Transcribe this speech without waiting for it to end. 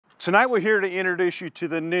Tonight we're here to introduce you to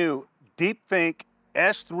the new Deepthink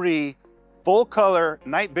S3 full color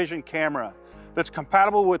night vision camera that's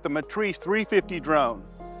compatible with the Matrice 350 drone.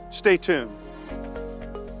 Stay tuned.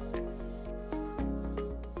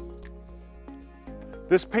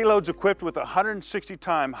 This payload's equipped with a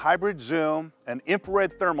 160x hybrid zoom, an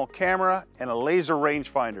infrared thermal camera, and a laser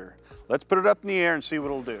rangefinder. Let's put it up in the air and see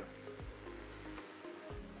what it'll do.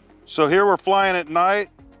 So here we're flying at night.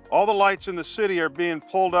 All the lights in the city are being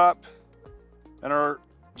pulled up and are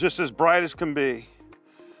just as bright as can be.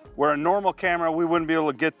 Where a normal camera, we wouldn't be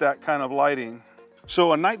able to get that kind of lighting.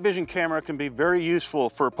 So a night vision camera can be very useful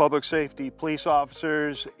for public safety, police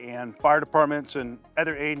officers, and fire departments and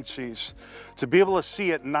other agencies. To be able to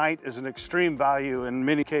see at night is an extreme value in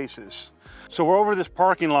many cases. So we're over this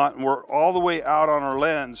parking lot and we're all the way out on our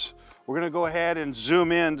lens. We're gonna go ahead and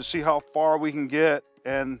zoom in to see how far we can get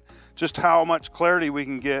and just how much clarity we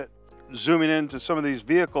can get zooming into some of these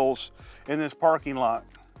vehicles in this parking lot.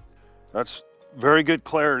 That's very good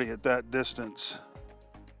clarity at that distance.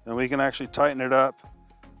 And we can actually tighten it up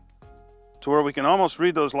to where we can almost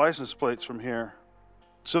read those license plates from here.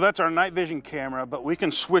 So that's our night vision camera, but we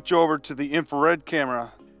can switch over to the infrared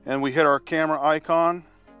camera, and we hit our camera icon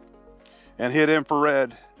and hit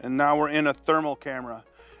infrared. And now we're in a thermal camera,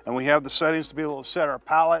 and we have the settings to be able to set our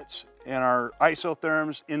palettes and our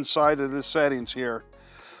isotherms inside of the settings here.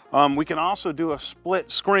 We can also do a split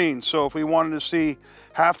screen. So if we wanted to see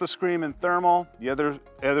half the screen in thermal, the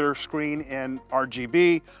other screen in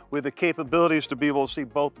RGB, with the capabilities to be able to see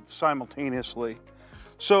both simultaneously.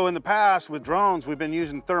 So in the past with drones, we've been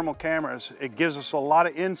using thermal cameras. It gives us a lot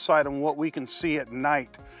of insight on what we can see at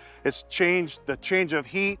night. It's changed the change of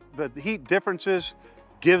heat, the heat differences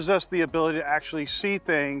gives us the ability to actually see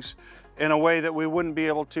things in a way that we wouldn't be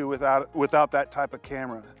able to without that type of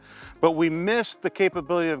camera. But we missed the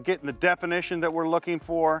capability of getting the definition that we're looking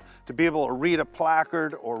for to be able to read a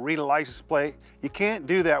placard or read a license plate. You can't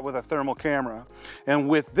do that with a thermal camera. And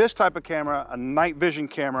with this type of camera, a night vision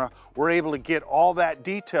camera, we're able to get all that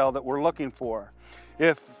detail that we're looking for.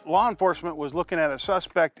 If law enforcement was looking at a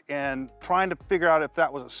suspect and trying to figure out if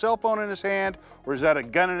that was a cell phone in his hand or is that a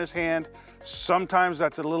gun in his hand, sometimes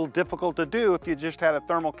that's a little difficult to do if you just had a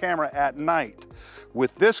thermal camera at night.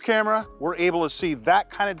 With this camera, we're able to see that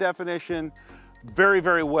kind of definition very,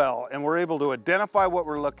 very well, and we're able to identify what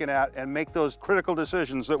we're looking at and make those critical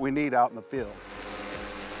decisions that we need out in the field.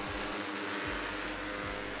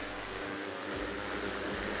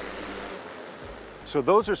 So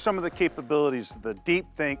those are some of the capabilities of the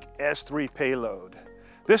Deepthink S3 payload.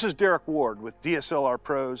 This is Derek Ward with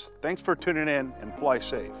DSLRPros. Thanks for tuning in and fly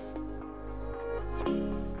safe.